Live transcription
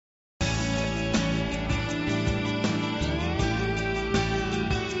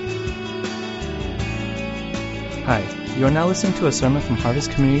Hi, you are now listening to a sermon from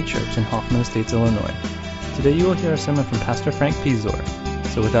Harvest Community Church in Hoffman Estates, Illinois. Today you will hear a sermon from Pastor Frank Piszczor.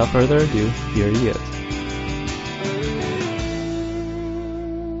 So without further ado, here he is.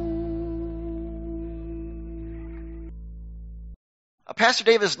 Pastor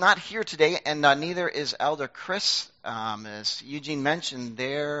Dave is not here today, and neither is Elder Chris. As Eugene mentioned,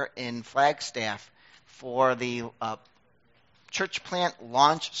 they're in Flagstaff for the church plant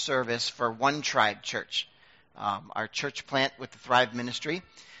launch service for One Tribe Church, our church plant with the Thrive Ministry.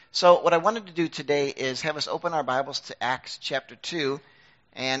 So what I wanted to do today is have us open our Bibles to Acts chapter 2,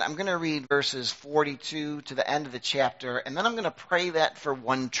 and I'm going to read verses 42 to the end of the chapter, and then I'm going to pray that for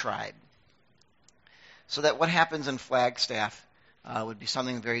One Tribe, so that what happens in Flagstaff would be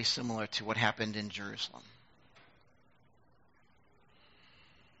something very similar to what happened in Jerusalem.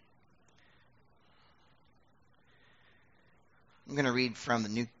 I'm going to read from the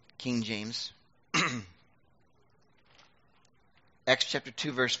New King James. Acts chapter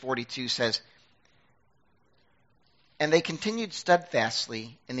 2, verse 42 says, "And they continued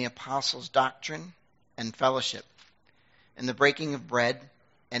steadfastly in the apostles' doctrine and fellowship, in the breaking of bread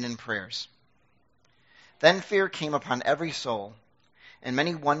and in prayers. Then fear came upon every soul, and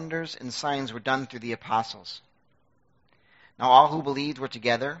many wonders and signs were done through the apostles. Now all who believed were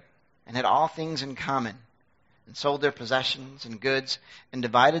together and had all things in common, and sold their possessions and goods, and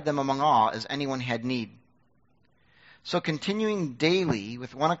divided them among all as anyone had need. So continuing daily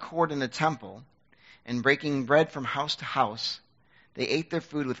with one accord in the temple, and breaking bread from house to house, they ate their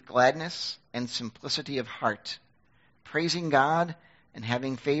food with gladness and simplicity of heart, praising God and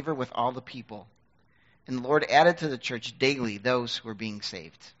having favor with all the people. And the Lord added to the church daily those who were being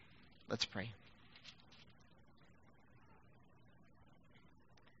saved." Let's pray.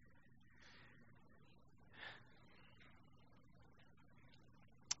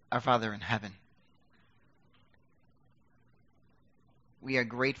 Our Father in heaven, we are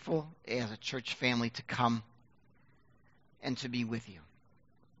grateful as a church family to come and to be with you.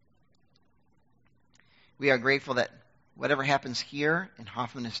 We are grateful that whatever happens here in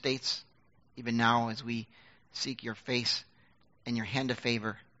Hoffman Estates, even now as we seek your face and your hand of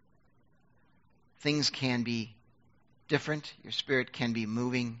favor, things can be different. Your Spirit can be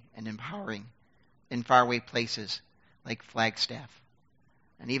moving and empowering in faraway places like Flagstaff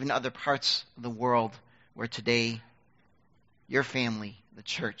and even other parts of the world where today your family, the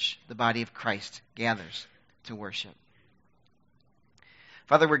church, the body of Christ, gathers to worship.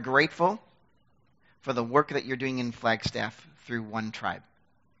 Father, we're grateful for the work that you're doing in Flagstaff through One Tribe.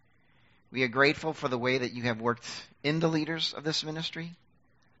 We are grateful for the way that you have worked in the leaders of this ministry,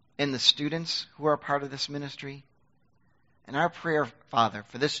 in the students who are part of this ministry. And our prayer, Father,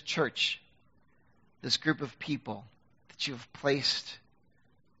 for this church, this group of people that you have placed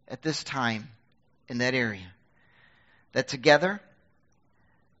at this time in that area, that together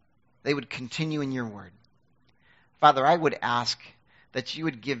they would continue in your word. Father, I would ask that you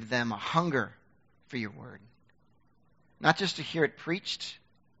would give them a hunger for your word, not just to hear it preached,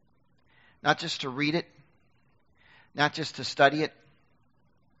 not just to read it, not just to study it,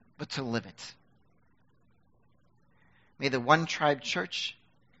 but to live it. May the One Tribe Church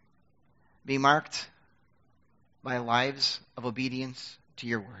be marked by lives of obedience to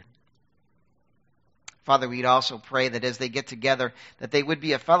your word. Father, we'd also pray that as they get together, that they would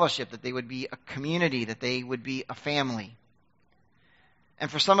be a fellowship, that they would be a community, that they would be a family. And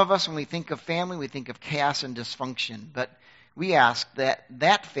for some of us, when we think of family, we think of chaos and dysfunction. But we ask that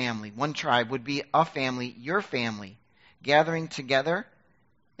that family, One Tribe, would be a family, your family, gathering together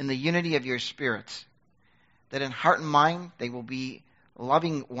in the unity of your Spirit. That in heart and mind, they will be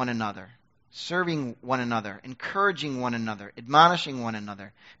loving one another, serving one another, encouraging one another, admonishing one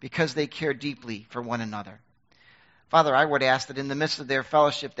another, because they care deeply for one another. Father, I would ask that in the midst of their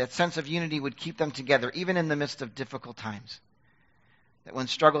fellowship, that sense of unity would keep them together, even in the midst of difficult times. That when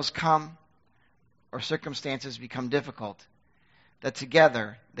struggles come or circumstances become difficult, that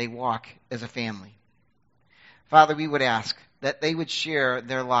together they walk as a family. Father, we would ask that they would share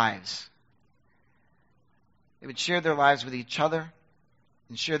their lives. They would share their lives with each other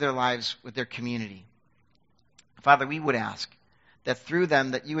and share their lives with their community. Father, we would ask that through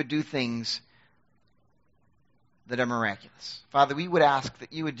them that you would do things that are miraculous. Father, we would ask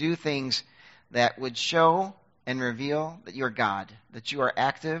that you would do things that would show and reveal that you are God, that you are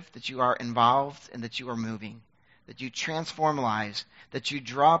active, that you are involved, and that you are moving, that you transform lives, that you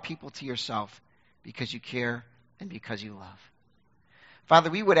draw people to yourself because you care and because you love. Father,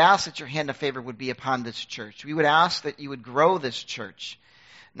 we would ask that your hand of favor would be upon this church. We would ask that you would grow this church,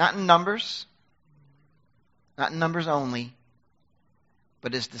 not in numbers only,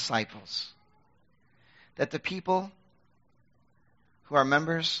 but as disciples. that the people who are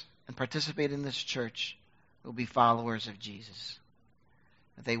members and participate in this church will be followers of Jesus.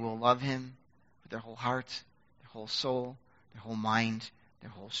 That they will love him with their whole heart, their whole soul, their whole mind, their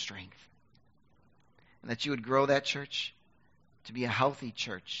whole strength. And that you would grow that church to be a healthy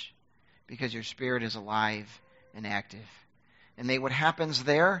church because your Spirit is alive and active. And may what happens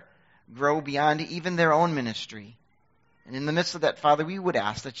there grow beyond even their own ministry. And in the midst of that, Father, we would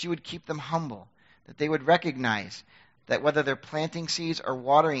ask that you would keep them humble, that they would recognize that whether they're planting seeds or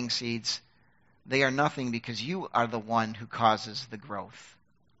watering seeds, they are nothing because you are the one who causes the growth.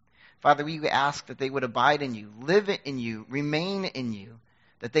 Father, we ask that they would abide in you, live in you, remain in you,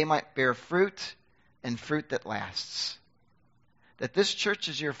 that they might bear fruit and fruit that lasts. That this church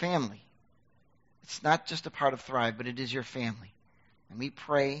is your family. It's not just a part of Thrive, but it is your family. And we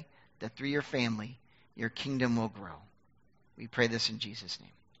pray that through your family, your kingdom will grow. We pray this in Jesus'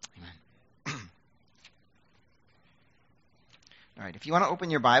 name. Amen. All right, if you want to open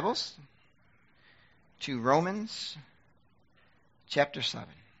your Bibles to Romans chapter 7.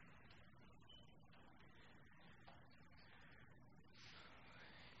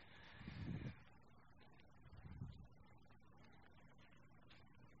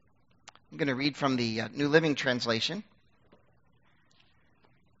 I'm going to read from the New Living Translation.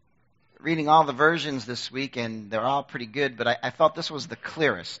 Reading all the versions this week, and they're all pretty good, but I thought this was the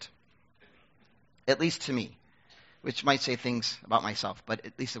clearest, at least to me, which might say things about myself, but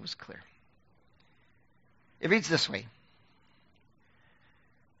at least it was clear. It reads this way.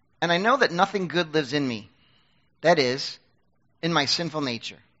 And I know that nothing good lives in me, that is, in my sinful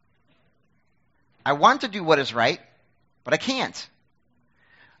nature. I want to do what is right, but I can't.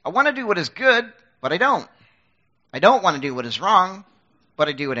 I want to do what is good, but I don't. I don't want to do what is wrong, but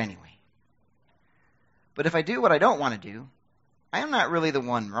I do it anyway. But if I do what I don't want to do, I am not really the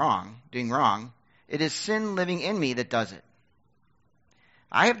one doing wrong. It is sin living in me that does it.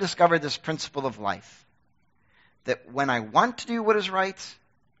 I have discovered this principle of life, that when I want to do what is right,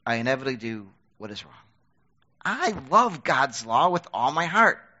 I inevitably do what is wrong. I love God's law with all my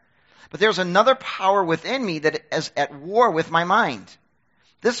heart. But there's another power within me that is at war with my mind.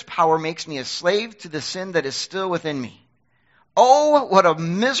 This power makes me a slave to the sin that is still within me. Oh, what a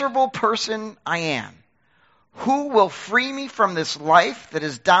miserable person I am. Who will free me from this life that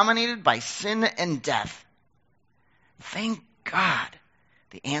is dominated by sin and death? Thank God.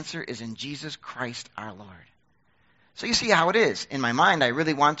 The answer is in Jesus Christ our Lord. So you see how it is. In my mind, I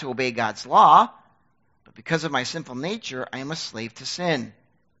really want to obey God's law, but because of my sinful nature, I am a slave to sin.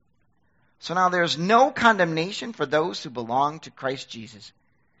 So now there is no condemnation for those who belong to Christ Jesus.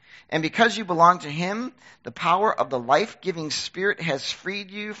 And because you belong to him, the power of the life-giving Spirit has freed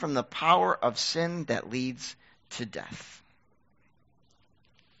you from the power of sin that leads to death.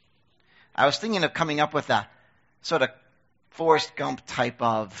 I was thinking of coming up with a sort of Forrest Gump type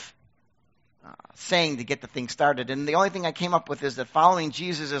of saying to get the thing started. And the only thing I came up with is that following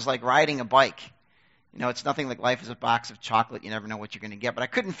Jesus is like riding a bike. You know, it's nothing like life is a box of chocolate. You never know what you're going to get. But I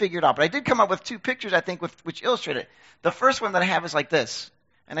couldn't figure it out. But I did come up with two pictures, I think, which illustrate it. The first one that I have is like this.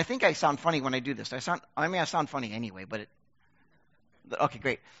 And I think I sound funny when I do this. I sound funny anyway, but okay,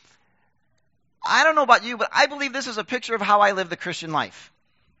 great. I don't know about you, but I believe this is a picture of how I live the Christian life.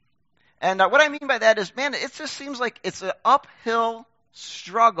 And what I mean by that is, man, it just seems like it's an uphill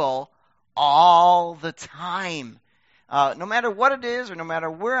struggle all the time. No matter what it is or no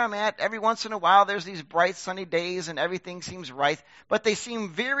matter where I'm at, every once in a while there's these bright sunny days and everything seems right, but they seem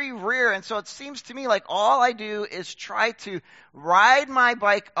very rare. And so it seems to me like all I do is try to ride my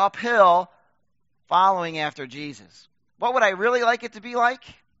bike uphill following after Jesus. What would I really like it to be like?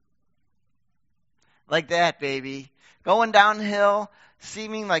 Like that, baby. Going downhill,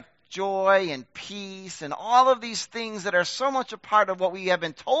 seeming like joy and peace and all of these things that are so much a part of what we have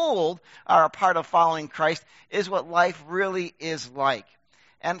been told are a part of following Christ is what life really is like.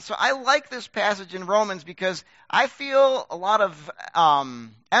 And so I like this passage in Romans because I feel a lot of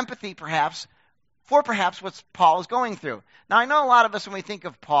empathy perhaps for what Paul is going through. Now I know a lot of us when we think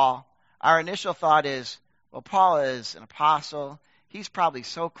of Paul, our initial thought is, well, Paul is an apostle. He's probably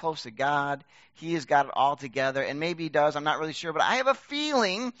so close to God. He has got it all together, and maybe he does. I'm not really sure, but I have a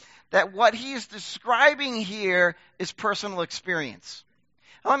feeling that what he's describing here is personal experience.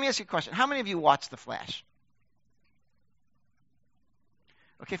 Now, let me ask you a question. How many of you watched The Flash?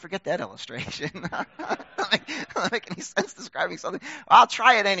 Okay, forget that illustration. Doesn't make any sense describing something. I'll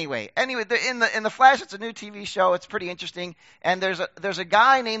try it anyway. Anyway, in the Flash, it's a new TV show. It's pretty interesting, and there's a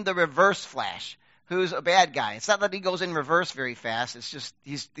guy named the Reverse Flash, who's a bad guy. It's not that he goes in reverse very fast. It's just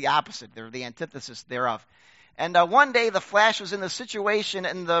he's the opposite. They're the antithesis thereof. And one day the Flash was in the situation,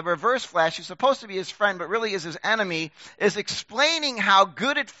 and the Reverse Flash, who's supposed to be his friend but really is his enemy, is explaining how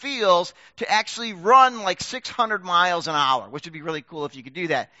good it feels to actually run like 600 miles an hour, which would be really cool if you could do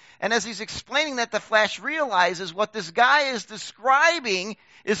that. And as he's explaining that, the Flash realizes what this guy is describing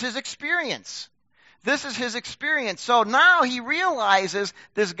is his experience. This is his experience. So now he realizes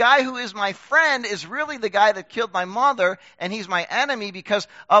this guy who is my friend is really the guy that killed my mother, and he's my enemy because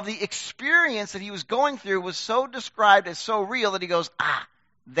of the experience that he was going through was so described as so real that he goes,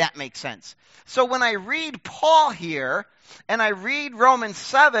 that makes sense. So when I read Paul here, and I read Romans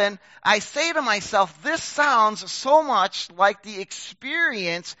 7, I say to myself, this sounds so much like the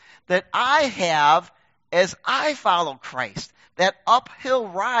experience that I have as I follow Christ. That uphill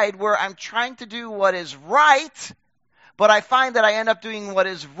ride where I'm trying to do what is right, but I find that I end up doing what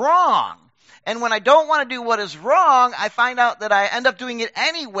is wrong. And when I don't want to do what is wrong, I find out that I end up doing it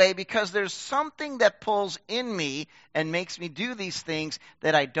anyway because there's something that pulls in me and makes me do these things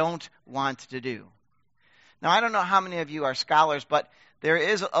that I don't want to do. Now, I don't know how many of you are scholars, but there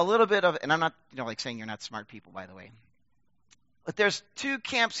is a little bit of, and I'm not like saying you're not smart people, by the way. But there's two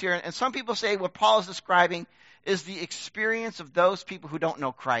camps here, and some people say what Paul is describing is the experience of those people who don't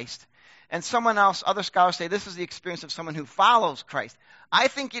know Christ. And other scholars say this is the experience of someone who follows Christ. I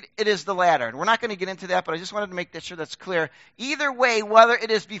think it is the latter. And we're not going to get into that, but I just wanted to make sure that's clear. Either way, whether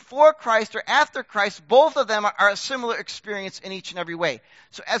it is before Christ or after Christ, both of them are a similar experience in each and every way.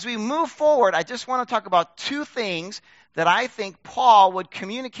 So as we move forward, I just want to talk about two things that I think Paul would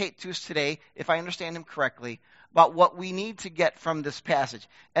communicate to us today, if I understand him correctly, about what we need to get from this passage.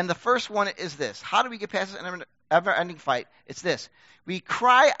 And the first one is this. How do we get past this ever-ending fight? It's this. We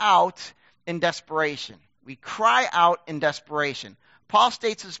cry out in desperation. We cry out in desperation. Paul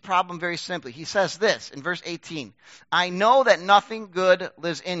states his problem very simply. He says this in verse 18. I know that nothing good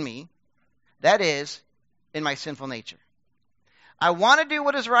lives in me, that is, in my sinful nature. I want to do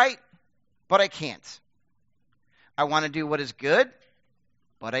what is right, but I can't. I want to do what is good,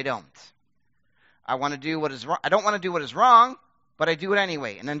 but I don't. I want to do what is wrong. I don't want to do what is wrong, but I do it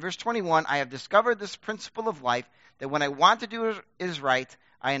anyway. And then verse 21, I have discovered this principle of life, that when I want to do what is right,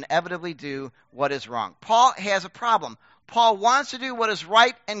 I inevitably do what is wrong. Paul has a problem. Paul wants to do what is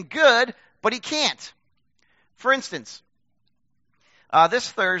right and good, but he can't. For instance, this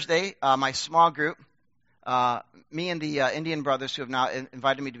Thursday, my small group, me and the Indian brothers who have now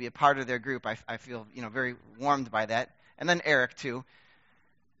invited me to be a part of their group, I feel very warmed by that, and then Eric too.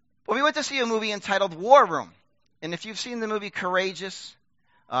 But we went to see a movie entitled War Room. And if you've seen the movie Courageous,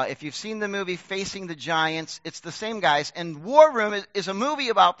 if you've seen the movie Facing the Giants, it's the same guys. And War Room is a movie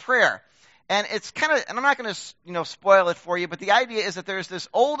about prayer. And it's kind of, and I'm not going to spoil it for you, but the idea is that there's this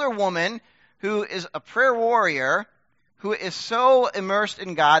older woman who is a prayer warrior who is so immersed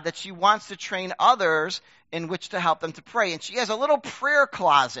in God that she wants to train others in which to help them to pray. And she has a little prayer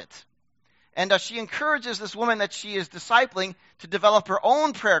closet. And she encourages this woman that she is discipling to develop her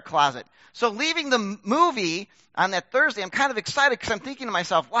own prayer closet. So leaving the movie on that Thursday, I'm kind of excited because I'm thinking to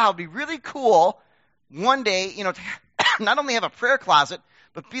myself, wow, it'd be really cool one day, to not only have a prayer closet,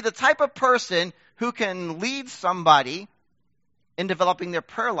 but be the type of person who can lead somebody in developing their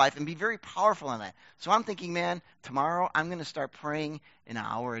prayer life and be very powerful in that. So I'm thinking, man, tomorrow I'm going to start praying an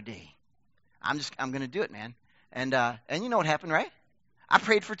hour a day. I'm going to do it, man. And you know what happened, right? I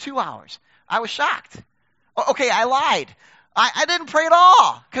prayed for 2 hours. I was shocked. Okay, I lied. I didn't pray at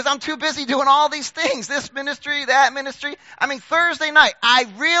all because I'm too busy doing all these things, this ministry, that ministry. Thursday night, I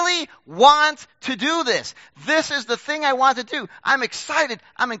really want to do this. This is the thing I want to do. I'm excited.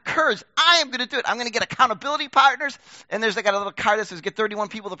 I'm encouraged. I am going to do it. I'm going to get accountability partners. And I got a little card that says get 31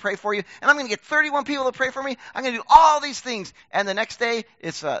 people to pray for you. And I'm going to get 31 people to pray for me. I'm going to do all these things. And the next day,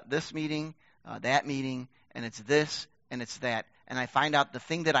 it's this meeting, that meeting, and it's this, and it's that. And I find out the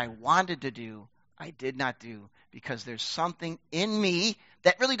thing that I wanted to do, I did not do because there's something in me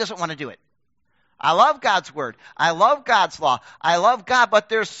that really doesn't want to do it. I love God's word. I love God's law. I love God, but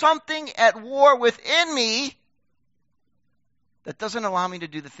there's something at war within me that doesn't allow me to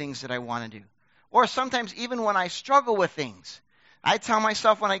do the things that I want to do. Or sometimes even when I struggle with things, I tell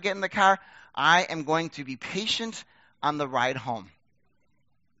myself when I get in the car, I am going to be patient on the ride home.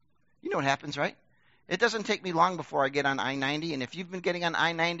 You know what happens, right? It doesn't take me long before I get on I-90, and if you've been getting on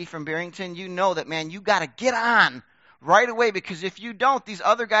I-90 from Barrington, you know that, man, you got to get on right away, because if you don't, these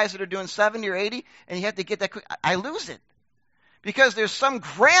other guys that are doing 70 or 80, and you have to get that quick, I lose it. Because there's some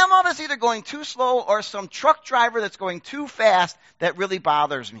grandma that's either going too slow or some truck driver that's going too fast that really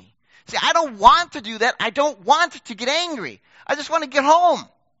bothers me. See, I don't want to do that. I don't want to get angry. I just want to get home.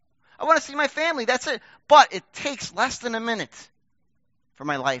 I want to see my family. That's it. But it takes less than a minute for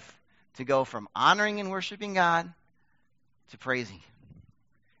my life to go from honoring and worshiping God to praising Him.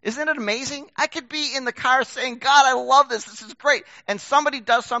 Isn't it amazing? I could be in the car saying, God, I love this. This is great. And somebody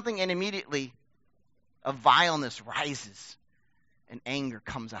does something and immediately a vileness rises and anger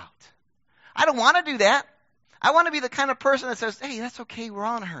comes out. I don't want to do that. I want to be the kind of person that says, hey, that's okay. We're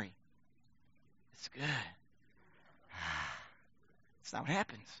all in a hurry. It's good. It's not what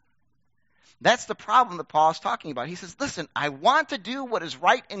happens. That's the problem that Paul is talking about. He says, listen, I want to do what is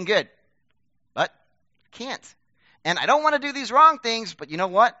right and good, but I can't. And I don't want to do these wrong things, but you know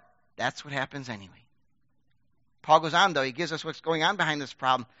what? That's what happens anyway. Paul goes on, though. He gives us what's going on behind this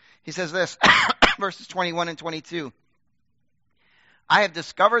problem. He says this, verses 21 and 22. I have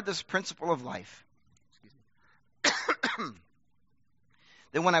discovered this principle of life.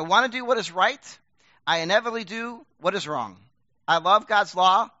 That when I want to do what is right, I inevitably do what is wrong. I love God's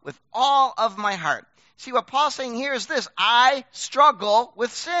law with all of my heart. See, what Paul's saying here is this. I struggle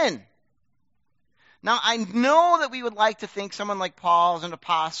with sin. Now, I know that we would like to think someone like Paul is an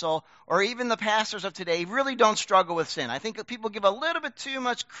apostle, or even the pastors of today really don't struggle with sin. I think that people give a little bit too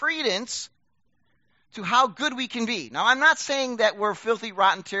much credence to how good we can be. Now, I'm not saying that we're filthy,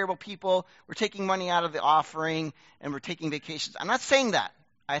 rotten, terrible people. We're taking money out of the offering, and we're taking vacations. I'm not saying that.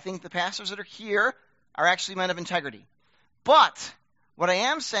 I think the pastors that are here are actually men of integrity. But what I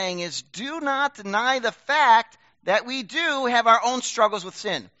am saying is, do not deny the fact that we do have our own struggles with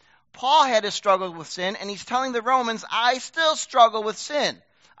sin. Paul had his struggle with sin, and he's telling the Romans, I still struggle with sin.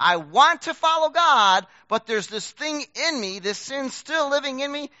 I want to follow God, but there's this thing in me, this sin still living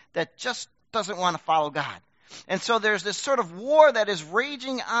in me, that just doesn't want to follow God. And so there's this sort of war that is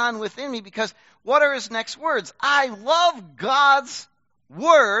raging on within me, because what are his next words? I love God's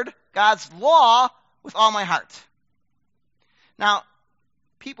word, God's law, with all my heart. Now,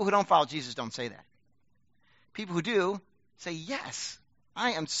 people who don't follow Jesus don't say that. People who do say, yes,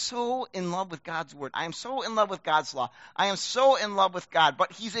 I am so in love with God's word. I am so in love with God's law. I am so in love with God.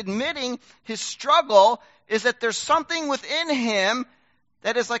 But he's admitting his struggle is that there's something within him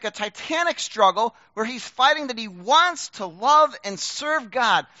that is like a titanic struggle where he's fighting that he wants to love and serve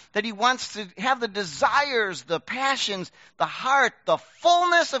God, that he wants to have the desires, the passions, the heart, the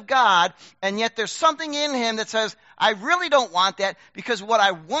fullness of God, and yet there's something in him that says, I really don't want that, because what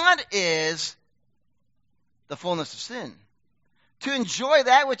I want is the fullness of sin. To enjoy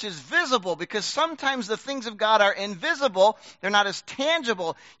that which is visible, because sometimes the things of God are invisible. They're not as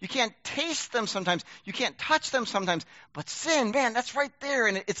tangible. You can't taste them sometimes. You can't touch them sometimes. But sin, man, that's right there.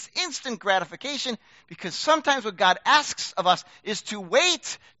 And it's instant gratification, because sometimes what God asks of us is to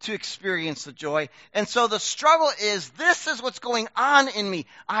wait to experience the joy. And so the struggle is, this is what's going on in me.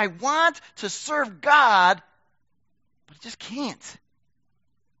 I want to serve God, but I just can't.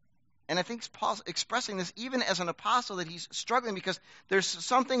 And I think Paul's expressing this even as an apostle, that he's struggling because there's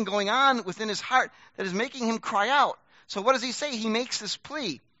something going on within his heart that is making him cry out. So what does he say? He makes this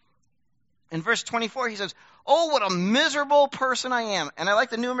plea. In verse 24, he says, oh, what a miserable person I am. And I like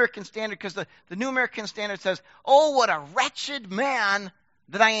the New American Standard, because the New American Standard says, oh, what a wretched man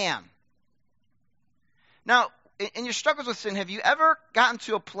that I am. Now, in your struggles with sin, have you ever gotten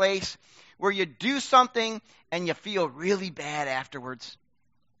to a place where you do something and you feel really bad afterwards?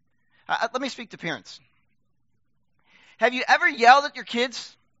 Let me speak to parents. Have you ever yelled at your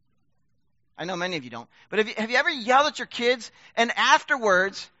kids? I know many of you don't. But have you ever yelled at your kids, and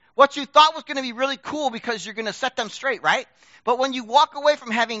afterwards, what you thought was going to be really cool because you're going to set them straight, right? But when you walk away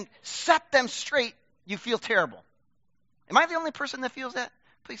from having set them straight, you feel terrible. Am I the only person that feels that?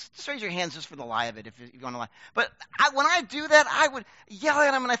 Please just raise your hands just for the lie of it if you want to lie. But when I do that, I would yell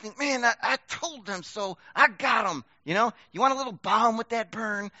at them and I think, man, I told them so. I got them. You know, you want a little balm with that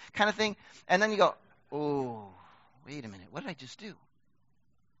burn kind of thing. And then you go, oh, wait a minute. What did I just do?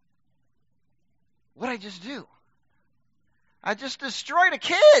 What did I just do? I just destroyed a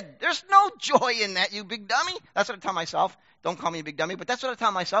kid. There's no joy in that, you big dummy. That's what I tell myself. Don't call me a big dummy, but that's what I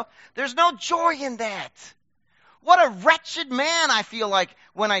tell myself. There's no joy in that. What a wretched man I feel like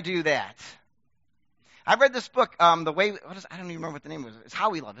when I do that. I read this book, I don't even remember what the name was. It's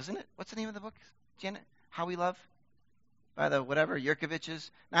How We Love, isn't it? What's the name of the book, Janet? How We Love? By the Yurkoviches.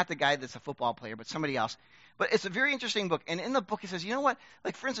 Not the guy that's a football player, but somebody else. But it's a very interesting book. And in the book, he says, you know what?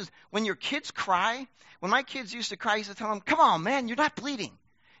 Like, for instance, when your kids cry, when my kids used to cry, I used to tell them, come on, man, you're not bleeding.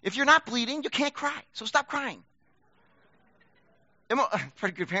 If you're not bleeding, you can't cry. So stop crying.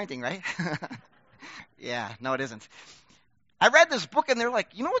 Pretty good parenting, right? Yeah, no, it isn't. I read this book, and they're like,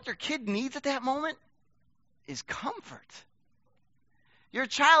 you know what your kid needs at that moment? Is comfort. Your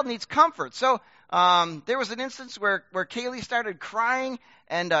child needs comfort. So there was an instance where Kaylee started crying,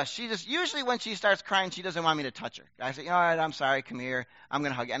 and she just, usually when she starts crying, she doesn't want me to touch her. I say, all right, I'm sorry, come here, I'm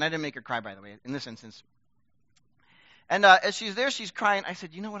going to hug you. And I didn't make her cry, by the way, in this instance. And as she's there, she's crying. I said,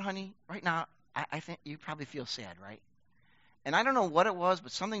 you know what, honey, right now, I think you probably feel sad, right? And I don't know what it was,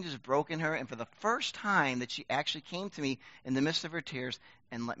 but something just broke in her, and for the first time that she actually came to me in the midst of her tears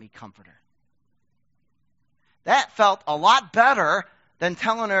and let me comfort her. That felt a lot better than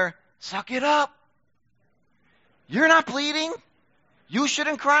telling her, suck it up. You're not bleeding. You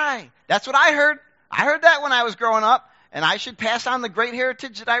shouldn't cry. That's what I heard. I heard that when I was growing up, and I should pass on the great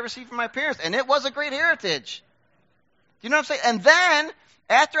heritage that I received from my parents. And it was a great heritage. You know what I'm saying? And then,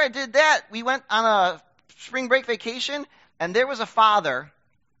 after I did that, we went on a spring break vacation, and there was a father,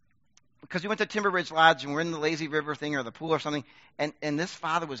 because we went to Timber Ridge Lodge, and we're in the lazy river thing or the pool or something, and this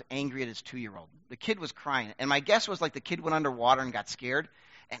father was angry at his 2-year-old. The kid was crying, and my guess was like the kid went underwater and got scared,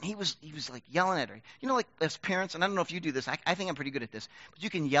 and he was like yelling at her. You know, like as parents, and I don't know if you do this, I think I'm pretty good at this, but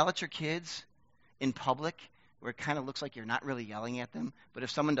you can yell at your kids in public where it kind of looks like you're not really yelling at them, but if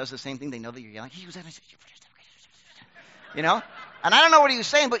someone does the same thing, they know that you're yelling. He was at you know? And I don't know what he was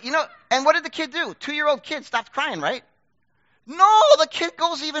saying, but you know, and what did the kid do? 2-year-old kid stopped crying, right? No, the kid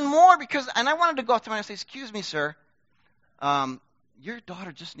goes even more and I wanted to go up to him and say, excuse me, sir, your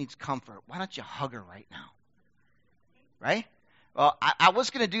daughter just needs comfort. Why don't you hug her right now? Right? Well, I was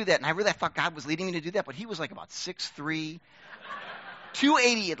going to do that, and I really thought God was leading me to do that, but he was like about 6'3",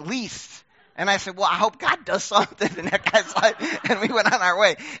 280 at least. And I said, well, I hope God does something in that guy's life, and we went on our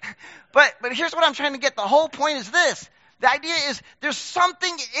way. But here's what I'm trying to get. The whole point is this. The idea is there's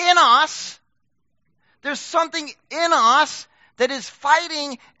something in us. There's something in us that is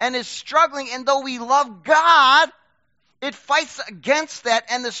fighting and is struggling, and though we love God, it fights against that,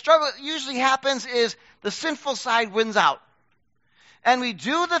 and the struggle that usually happens is the sinful side wins out. And we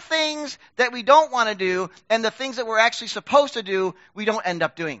do the things that we don't want to do, and the things that we're actually supposed to do, we don't end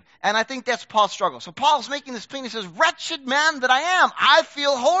up doing. And I think that's Paul's struggle. So Paul's making this plea. He says, wretched man that I am, I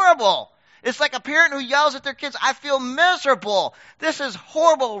feel horrible. It's like a parent who yells at their kids, I feel miserable. This is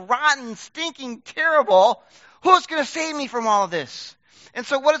horrible, rotten, stinking, terrible. Who's going to save me from all of this? And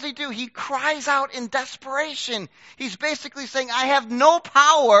so what does he do? He cries out in desperation. He's basically saying, I have no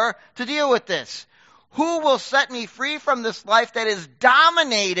power to deal with this. Who will set me free from this life that is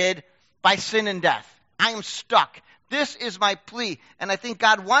dominated by sin and death? I am stuck. This is my plea. And I think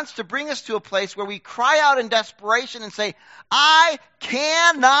God wants to bring us to a place where we cry out in desperation and say, I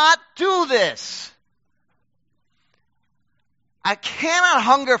cannot do this. I cannot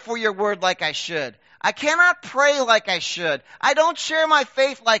hunger for your word like I should. I cannot pray like I should. I don't share my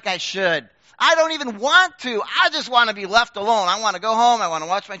faith like I should. I don't even want to. I just want to be left alone. I want to go home. I want to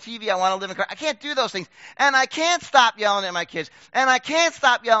watch my TV. I want to live in. I can't do those things. And I can't stop yelling at my kids. And I can't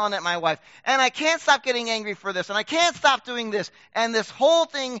stop yelling at my wife. And I can't stop getting angry for this. And I can't stop doing this. And this whole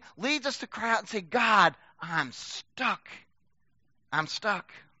thing leads us to cry out and say, God, I'm stuck. I'm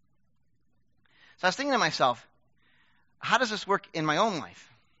stuck. So I was thinking to myself, how does this work in my own life?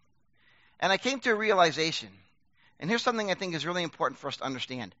 And I came to a realization. And here's something I think is really important for us to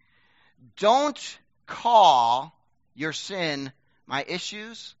understand. Don't call your sin my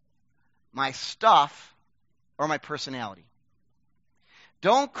issues, my stuff, or my personality.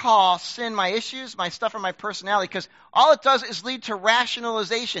 Don't call sin my issues, my stuff, or my personality, because all it does is lead to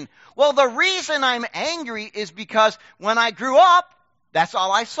rationalization. Well, the reason I'm angry is because when I grew up, that's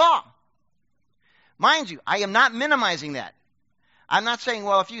all I saw. Mind you, I am not minimizing that. I'm not saying,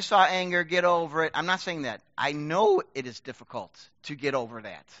 well, if you saw anger, get over it. I'm not saying that. I know it is difficult to get over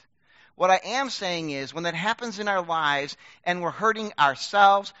that. What I am saying is when that happens in our lives and we're hurting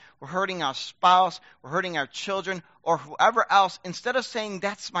ourselves, we're hurting our spouse, we're hurting our children, or whoever else, instead of saying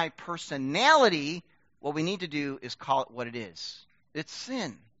that's my personality, what we need to do is call it what it is. It's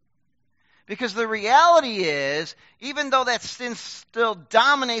sin. Because the reality is, even though that sin still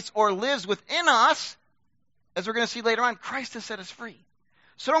dominates or lives within us, as we're going to see later on, Christ has set us free.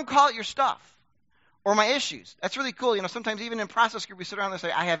 So don't call it your stuff. Or my issues. That's really cool. You know, sometimes even in process group, we sit around and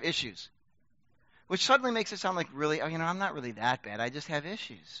say, I have issues. Which suddenly makes it sound like really, I'm not really that bad. I just have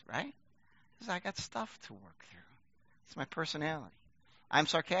issues, right? Because I got stuff to work through. It's my personality. I'm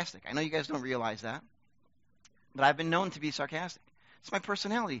sarcastic. I know you guys don't realize that. But I've been known to be sarcastic. It's my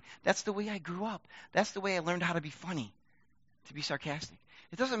personality. That's the way I grew up. That's the way I learned how to be funny. To be sarcastic.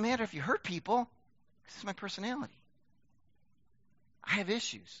 It doesn't matter if you hurt people. This is my personality. I have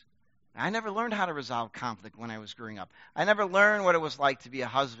issues. I never learned how to resolve conflict when I was growing up. I never learned what it was like to be a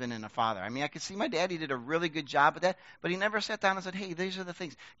husband and a father. I mean, I could see my daddy did a really good job at that, but he never sat down and said, hey, these are the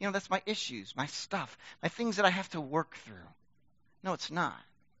things. You know, that's my issues, my stuff, my things that I have to work through. No, it's not.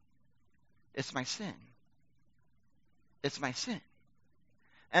 It's my sin. It's my sin.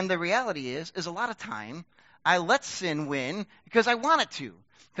 And the reality is a lot of time, I let sin win because I want it to.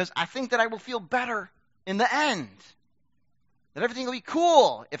 Because I think that I will feel better in the end. That everything will be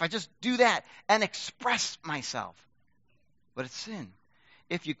cool if I just do that and express myself. But it's sin.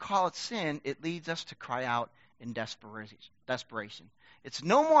 If you call it sin, it leads us to cry out in desperation. It's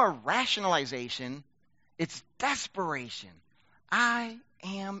no more rationalization. It's desperation. I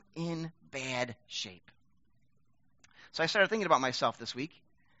am in bad shape. So I started thinking about myself this week.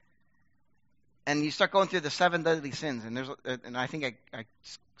 And you start going through the 7 deadly sins. And I think I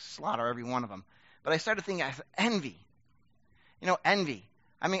slaughter every one of them. But I started thinking, envy. Envy.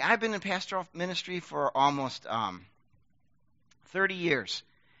 I mean, I've been in pastoral ministry for almost 30 years.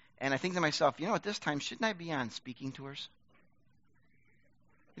 And I think to myself, at this time, shouldn't I be on speaking tours?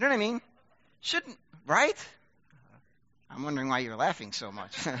 You know what I mean? Shouldn't, right? I'm wondering why you're laughing so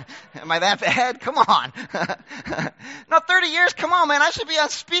much. Am I that bad? Come on. No, 30 years, come on, man. I should be on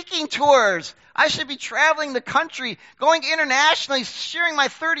speaking tours. I should be traveling the country, going internationally, sharing my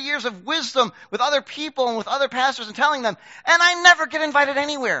 30 years of wisdom with other people and with other pastors and telling them. And I never get invited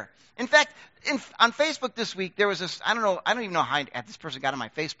anywhere. In fact, on Facebook this week, there was this, I don't even know how this person got on my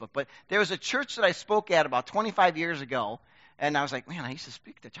Facebook, but there was a church that I spoke at about 25 years ago. And I was like, man, I used to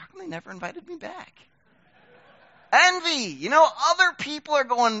speak there. How come they never invited me back? Envy. Other people are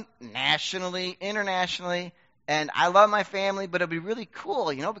going nationally, internationally, and I love my family, but it'll be really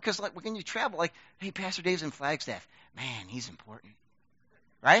cool, because when you travel, hey, Pastor Dave's in Flagstaff. Man, he's important.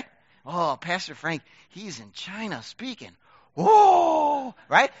 Right? Oh, Pastor Frank, he's in China speaking. Whoa!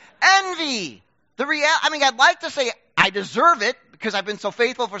 Right? Envy. I'd like to say I deserve it because I've been so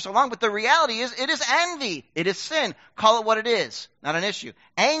faithful for so long, but the reality is it is envy. It is sin. Call it what it is. Not an issue.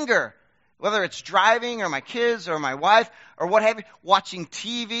 Anger. Whether it's driving or my kids or my wife or what have you, watching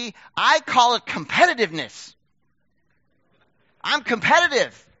TV, I call it competitiveness. I'm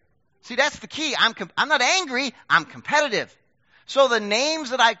competitive. See, that's the key. I'm not angry. I'm competitive. So the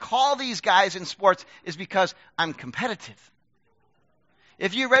names that I call these guys in sports is because I'm competitive.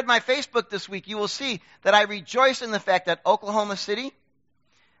 If you read my Facebook this week, you will see that I rejoice in the fact that Oklahoma City,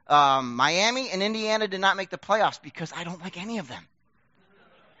 Miami, and Indiana did not make the playoffs because I don't like any of them.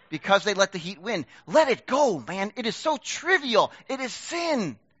 Because they let the Heat win. Let it go, man. It is so trivial. It is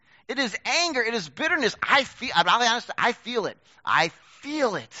sin. It is anger. It is bitterness. I'll be honest, I feel it. I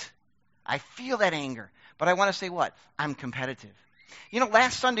feel it. I feel that anger. But I want to say what? I'm competitive.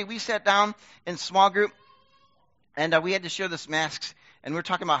 Last Sunday we sat down in small group, and we had to share this masks, and we were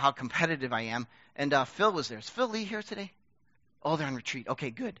talking about how competitive I am. And Phil was there. Is Phil Lee here today? Oh, they're on retreat.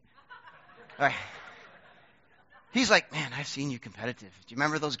 Okay, good. All right. He's like, man, I've seen you competitive. Do you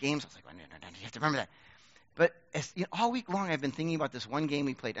remember those games? I was like, well, no, you have to remember that. But all week long I've been thinking about this one game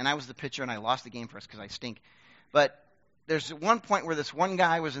we played, and I was the pitcher, and I lost the game for us because I stink. But there's one point where this one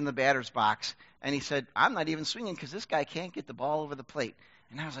guy was in the batter's box, and he said, I'm not even swinging because this guy can't get the ball over the plate.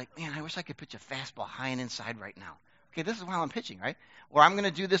 And I was like, man, I wish I could pitch a fastball high and inside right now. Okay, this is while I'm pitching, right? Or I'm going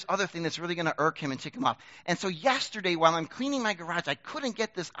to do this other thing that's really going to irk him and tick him off. And so yesterday, while I'm cleaning my garage, I couldn't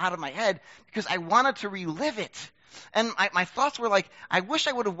get this out of my head because I wanted to relive it. And my thoughts were like, I wish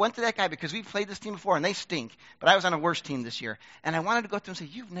I would have went to that guy because we've played this team before and they stink. But I was on a worse team this year. And I wanted to go up to him and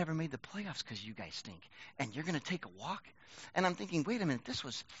say, you've never made the playoffs because you guys stink. And you're going to take a walk? And I'm thinking, wait a minute, this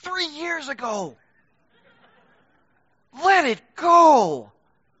was 3 years ago. Let it go.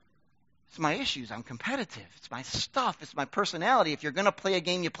 It's my issues. I'm competitive. It's my stuff. It's my personality. If you're going to play a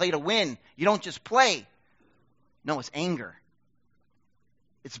game, you play to win. You don't just play. No, it's anger.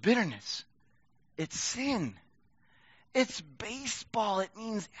 It's bitterness. It's sin. It's baseball. It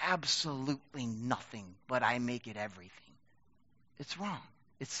means absolutely nothing, but I make it everything. It's wrong.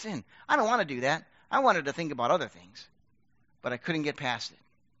 It's sin. I don't want to do that. I wanted to think about other things, but I couldn't get past it.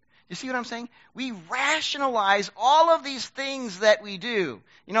 You see what I'm saying? We rationalize all of these things that we do.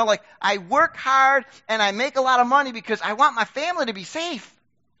 Like I work hard and I make a lot of money because I want my family to be safe.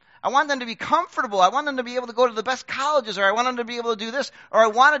 I want them to be comfortable. I want them to be able to go to the best colleges, or I want them to be able to do this, or I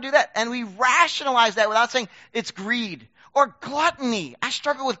want to do that. And we rationalize that without saying it's greed or gluttony. I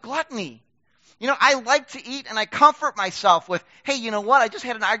struggle with gluttony. I like to eat and I comfort myself with, hey, you know what? I just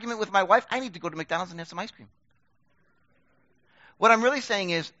had an argument with my wife. I need to go to McDonald's and have some ice cream. What I'm really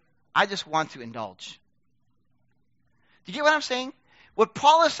saying is I just want to indulge. Do you get what I'm saying? What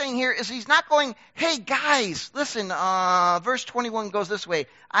Paul is saying here is he's not going, hey, guys, listen, verse 21 goes this way.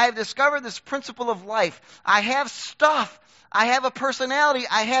 I have discovered this principle of life. I have stuff. I have a personality.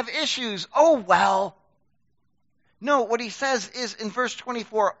 I have issues. Oh, well. No, what he says is in verse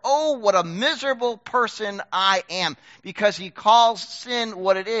 24, oh, what a miserable person I am, because he calls sin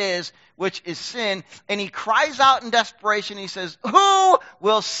what it is, which is sin, and he cries out in desperation. He says, who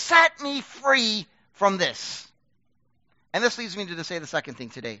will set me free from this? And this leads me to say the second thing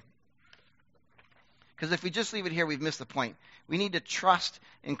today. Because if we just leave it here, we've missed the point. We need to trust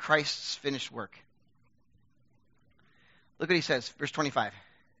in Christ's finished work. Look what he says, verse 25.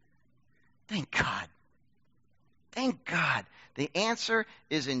 Thank God. Thank God. The answer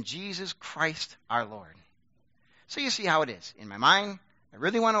is in Jesus Christ our Lord. So you see how it is. In my mind, I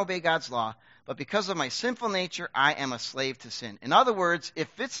really want to obey God's law, but because of my sinful nature, I am a slave to sin. In other words, if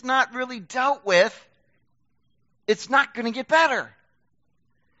it's not really dealt with, it's not going to get better.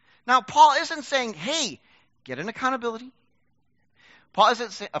 Now, Paul isn't saying, hey, get an accountability. Paul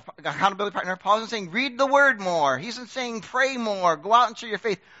isn't saying, accountability partner. Paul isn't saying, read the word more. He isn't saying, pray more, go out and show your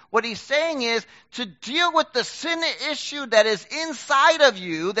faith. What he's saying is, to deal with the sin issue that is inside of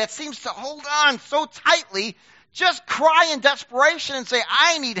you, that seems to hold on so tightly, just cry in desperation and say,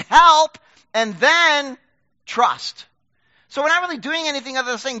 I need help, and then trust. So we're not really doing anything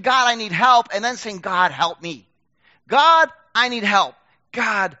other than saying, God, I need help, and then saying, God, help me. God, I need help.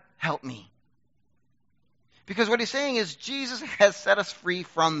 God, help me. Because what he's saying is Jesus has set us free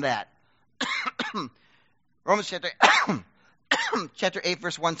from that. Romans chapter 8,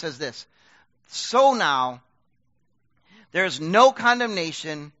 verse 1 says this. So now, there is no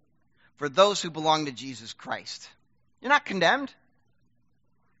condemnation for those who belong to Jesus Christ. You're not condemned.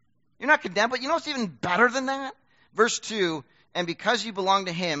 You're not condemned, but you know what's even better than that? Verse 2, and because you belong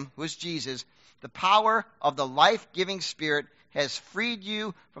to him, who is Jesus, the power of the life-giving Spirit has freed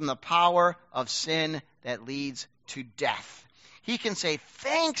you from the power of sin that leads to death. He can say,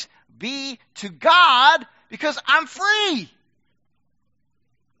 thanks be to God because I'm free.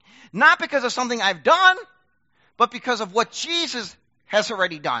 Not because of something I've done, but because of what Jesus has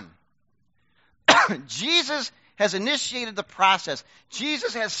already done. Jesus has initiated the process.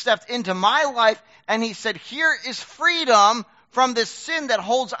 Jesus has stepped into my life and he said, here is freedom from this sin that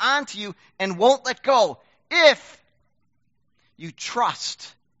holds on to you and won't let go. If you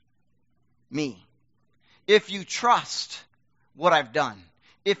trust me. If you trust what I've done.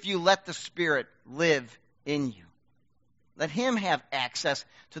 If you let the Spirit live in you. Let him have access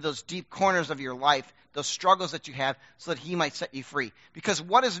to those deep corners of your life, those struggles that you have, so that he might set you free. Because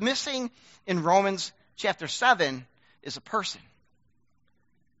what is missing in Romans chapter 7 is a person.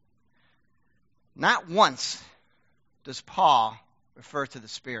 Not once does Paul refer to the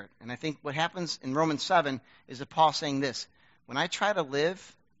Spirit. And I think what happens in Romans 7 is that Paul saying this. When I try to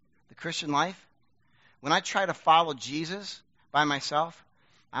live the Christian life, when I try to follow Jesus by myself,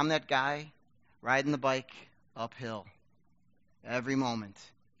 I'm that guy riding the bike uphill every moment,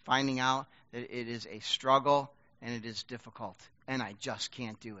 finding out that it is a struggle and it is difficult, and I just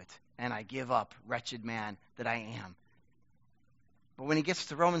can't do it, and I give up, wretched man that I am. But when he gets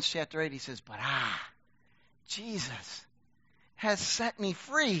to Romans chapter 8, he says, but Jesus has set me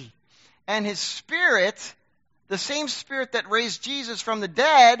free, and his Spirit, the same Spirit that raised Jesus from the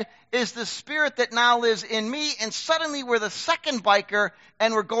dead, is the Spirit that now lives in me, and suddenly we're the second biker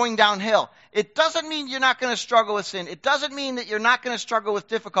and we're going downhill. It doesn't mean you're not going to struggle with sin. It doesn't mean that you're not going to struggle with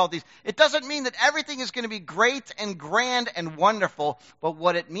difficulties. It doesn't mean that everything is going to be great and grand and wonderful. But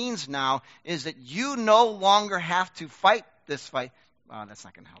what it means now is that you no longer have to fight this fight. Oh, that's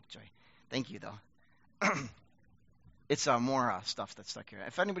not going to help, Joy. Thank you, though. It's more stuff that's stuck here.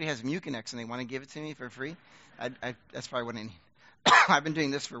 If anybody has Mucinex and they want to give it to me for free, that's probably what I need. I've been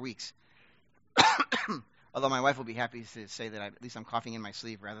doing this for weeks. Although my wife will be happy to say that at least I'm coughing in my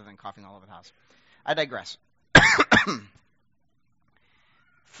sleeve rather than coughing all over the house. I digress.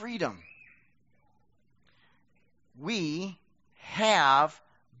 Freedom. We have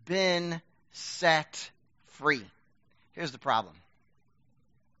been set free. Here's the problem.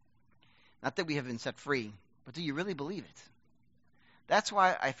 Not that we have been set free, but do you really believe it? That's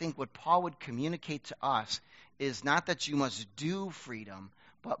why I think what Paul would communicate to us is not that you must do freedom,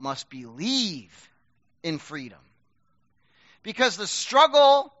 but must believe in freedom. Because the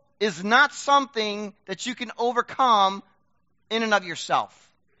struggle is not something that you can overcome in and of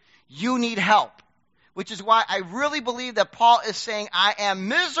yourself. You need help. Which is why I really believe that Paul is saying, I am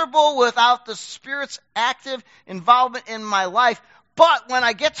miserable without the Spirit's active involvement in my life. But when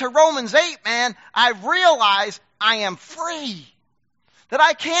I get to Romans 8, man, I realize I am free. That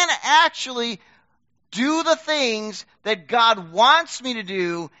I can actually do the things that God wants me to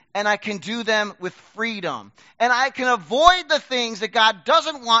do, and I can do them with freedom. And I can avoid the things that God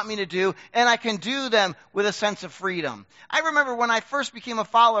doesn't want me to do, and I can do them with a sense of freedom. I remember when I first became a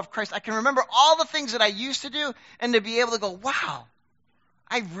follower of Christ, I can remember all the things that I used to do, and to be able to go, wow,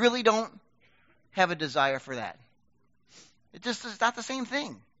 I really don't have a desire for that. It just is not the same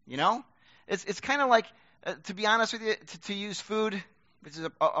thing, you know? It's kind of like, to be honest with you, to use food, which is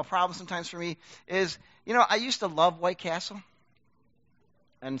a problem sometimes for me, is, you know, I used to love White Castle.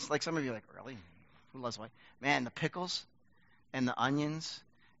 And it's like some of you are like, really? Who loves White? Man, the pickles and the onions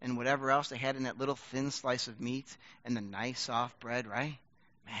and whatever else they had in that little thin slice of meat and the nice soft bread, right?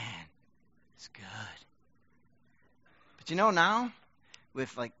 Man, it's good. But you know now,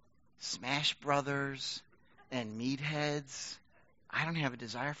 with like Smash Brothers and Meatheads, I don't have a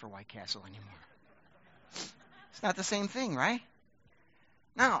desire for White Castle anymore. It's not the same thing, right?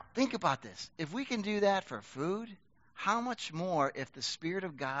 Now, think about this. If we can do that for food, how much more if the Spirit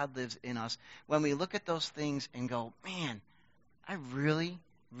of God lives in us when we look at those things and go, man, I really,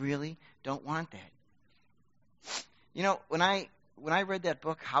 really don't want that. You know, when I read that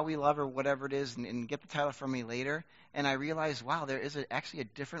book, How We Love or whatever it is, and get the title from me later, and I realized, wow, there is actually a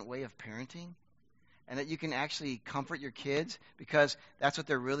different way of parenting, and that you can actually comfort your kids because that's what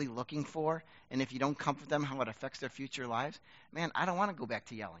they're really looking for. And if you don't comfort them, how it affects their future lives, man, I don't want to go back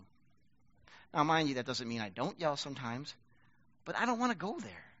to yelling. Now, mind you, that doesn't mean I don't yell sometimes, but I don't want to go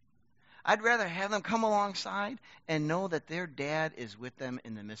there. I'd rather have them come alongside and know that their dad is with them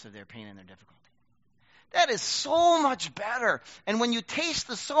in the midst of their pain and their difficulty. That is so much better. And when you taste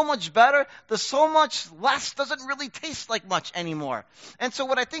the so much better, the so much less doesn't really taste like much anymore. And so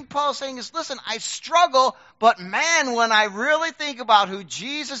what I think Paul is saying is, listen, I struggle, but man, when I really think about who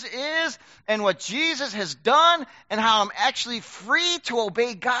Jesus is and what Jesus has done and how I'm actually free to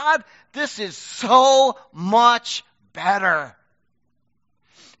obey God, this is so much better.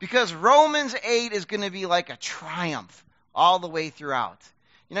 Because Romans 8 is going to be like a triumph all the way throughout.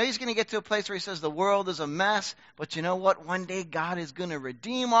 You know, he's going to get to a place where he says the world is a mess, but you know what? One day God is going to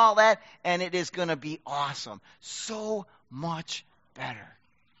redeem all that, and it is going to be awesome. So much better.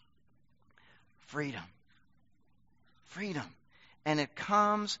 Freedom. Freedom. And it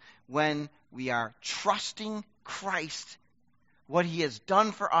comes when we are trusting Christ, what he has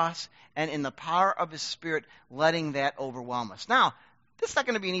done for us, and in the power of his Spirit, letting that overwhelm us. Now, this is not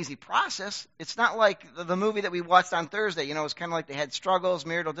going to be an easy process. It's not like the movie that we watched on Thursday. You know, it's kind of like they had struggles,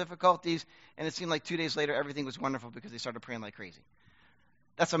 marital difficulties, and it seemed like 2 days later everything was wonderful because they started praying like crazy.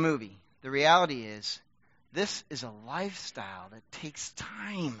 That's a movie. The reality is, this is a lifestyle that takes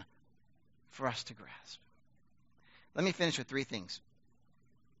time for us to grasp. Let me finish with 3 things.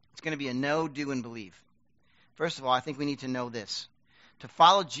 It's going to be a know, do, and believe. First of all, I think we need to know this. To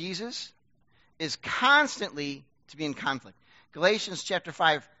follow Jesus is constantly to be in conflict. Galatians chapter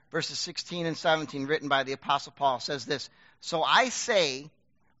 5, verses 16 and 17, written by the Apostle Paul, says this, "So I say,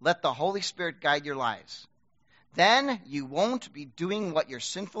 let the Holy Spirit guide your lives. Then you won't be doing what your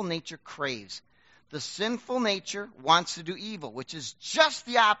sinful nature craves. The sinful nature wants to do evil, which is just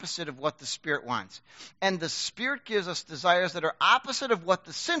the opposite of what the Spirit wants. And the Spirit gives us desires that are opposite of what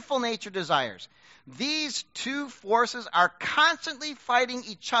the sinful nature desires. These two forces are constantly fighting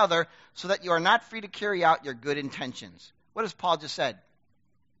each other so that you are not free to carry out your good intentions." What has Paul just said?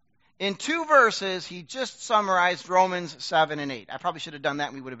 In 2 verses, he just summarized Romans 7 and 8. I probably should have done that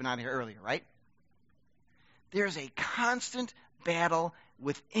and we would have been out of here earlier, right? There's a constant battle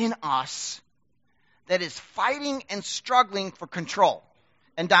within us that is fighting and struggling for control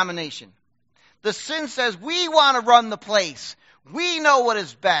and domination. The sin says, we want to run the place. We know what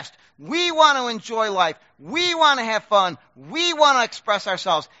is best. We want to enjoy life. We want to have fun. We want to express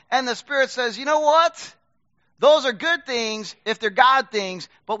ourselves. And the Spirit says, you know what? Those are good things if they're God things,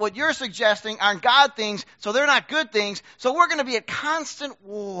 but what you're suggesting aren't God things, so they're not good things. So we're going to be at constant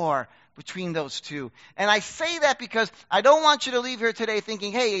war between those two. And I say that because I don't want you to leave here today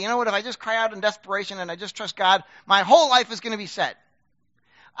thinking, hey, you know what, if I just cry out in desperation and I just trust God, my whole life is going to be set.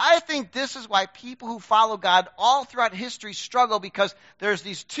 I think this is why people who follow God all throughout history struggle, because there's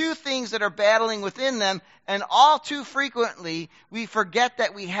these 2 things that are battling within them, and all too frequently we forget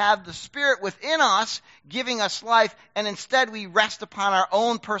that we have the Spirit within us giving us life, and instead we rest upon our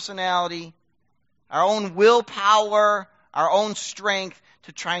own personality, our own willpower, our own strength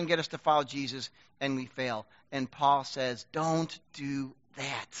to try and get us to follow Jesus, and we fail. And Paul says, don't do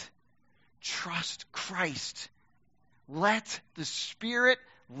that. Trust Christ. Let the Spirit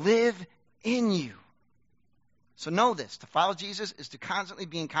live in you. So know this. To follow Jesus is to constantly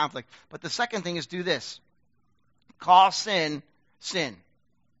be in conflict. But the second thing is do this. Call sin, sin.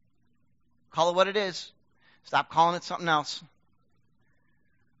 Call it what it is. Stop calling it something else.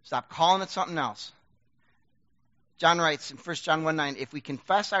 Stop calling it something else. John writes in 1 John 1:9, if we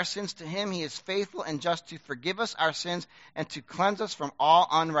confess our sins to him, he is faithful and just to forgive us our sins and to cleanse us from all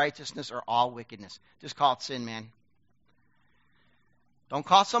unrighteousness or all wickedness. Just call it sin, man. Don't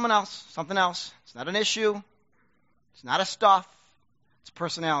call something else. It's not an issue. It's not a stuff. It's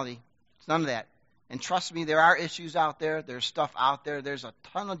personality. It's none of that. And trust me, there are issues out there. There's stuff out there. There's a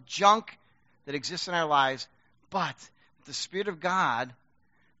ton of junk that exists in our lives. But with the Spirit of God,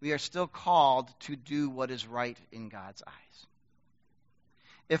 we are still called to do what is right in God's eyes.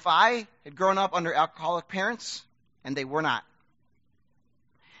 If I had grown up under alcoholic parents, and they were not,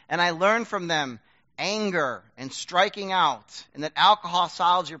 and I learned from them anger and striking out, and that alcohol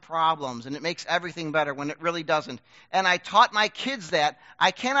solves your problems, and it makes everything better when it really doesn't, and I taught my kids that, I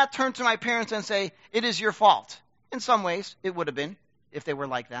cannot turn to my parents and say, it is your fault. In some ways, it would have been, if they were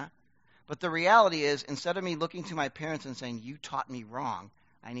like that. But the reality is, instead of me looking to my parents and saying, you taught me wrong,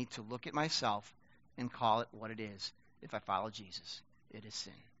 I need to look at myself and call it what it is. If I follow Jesus, it is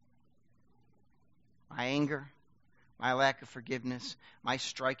sin. My anger, my lack of forgiveness, my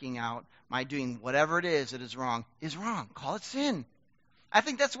striking out, my doing whatever it is that is wrong. Call it sin. I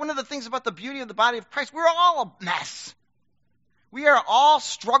think that's one of the things about the beauty of the body of Christ. We're all a mess. We are all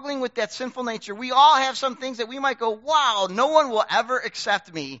struggling with that sinful nature. We all have some things that we might go, wow, no one will ever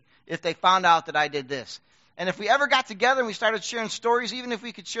accept me if they found out that I did this. And if we ever got together and we started sharing stories, even if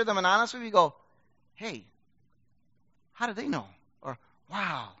we could share them anonymously, we go, hey, how did they know? Or,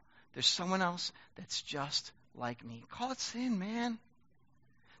 wow, there's someone else that's just like me. Call it sin, man.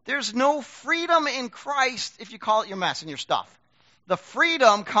 There's no freedom in Christ if you call it your mess and your stuff. The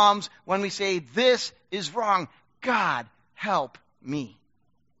freedom comes when we say, this is wrong. God, help me.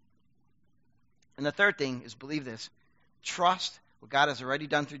 And the third thing is believe this. Trust what God has already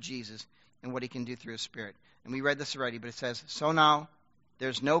done through Jesus and what he can do through his Spirit. And we read this already, but it says, so now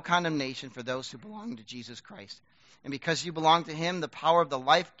there's no condemnation for those who belong to Jesus Christ. And because you belong to him, the power of the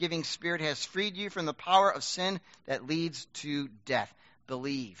life-giving Spirit has freed you from the power of sin that leads to death.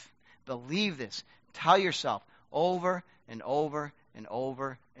 Believe. Believe this. Tell yourself over and over and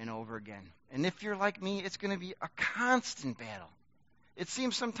over and over again. And if you're like me, it's going to be a constant battle. It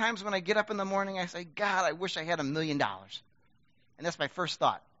seems sometimes when I get up in the morning, I say, God, I wish I had $1 million. And that's my first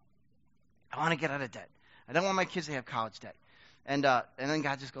thought. I want to get out of debt. I don't want my kids to have college debt. And then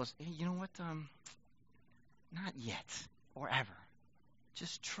God just goes, hey, you know what? Not yet or ever.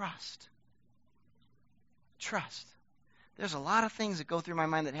 Just trust. Trust. There's a lot of things that go through my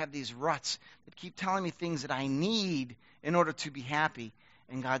mind that have these ruts that keep telling me things that I need in order to be happy.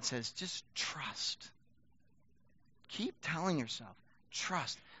 And God says, just trust. Keep telling yourself,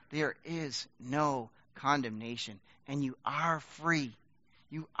 trust. There is no condemnation. And you are free.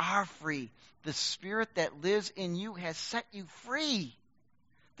 You are free. The Spirit that lives in you has set you free.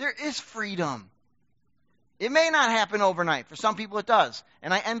 There is freedom. It may not happen overnight. For some people it does.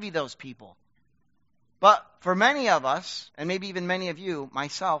 And I envy those people. But for many of us, and maybe even many of you,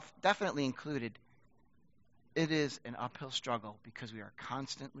 myself definitely included, it is an uphill struggle because we are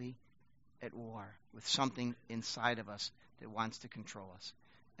constantly at war with something inside of us that wants to control us.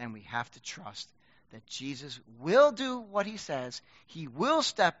 And we have to trust that Jesus will do what he says. He will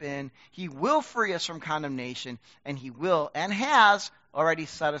step in. He will free us from condemnation. And he will and has already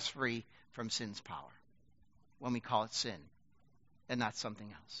set us free from sin's power when we call it sin and not something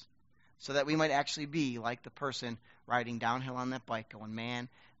else. So that we might actually be like the person riding downhill on that bike going, man,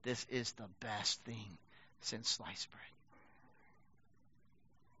 this is the best thing since sliced bread.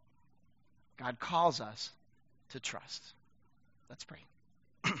 God calls us to trust. Let's pray.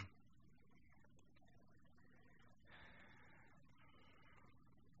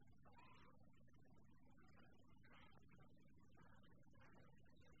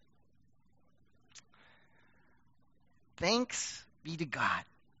 Thanks be to God.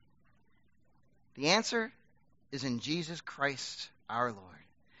 The answer is in Jesus Christ our Lord.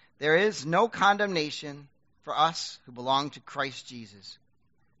 There is no condemnation for us who belong to Christ Jesus.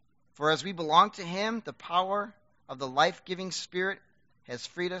 For as we belong to him, the power of the life-giving Spirit has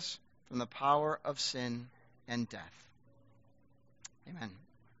freed us from the power of sin and death. Amen.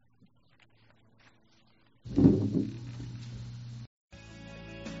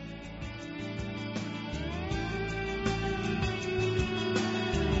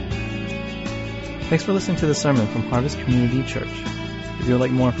 Thanks for listening to the sermon from Harvest Community Church. If you would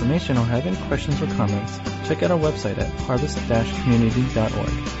like more information or have any questions or comments, check out our website at harvest-community.org.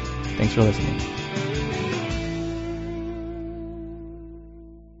 Thanks for listening.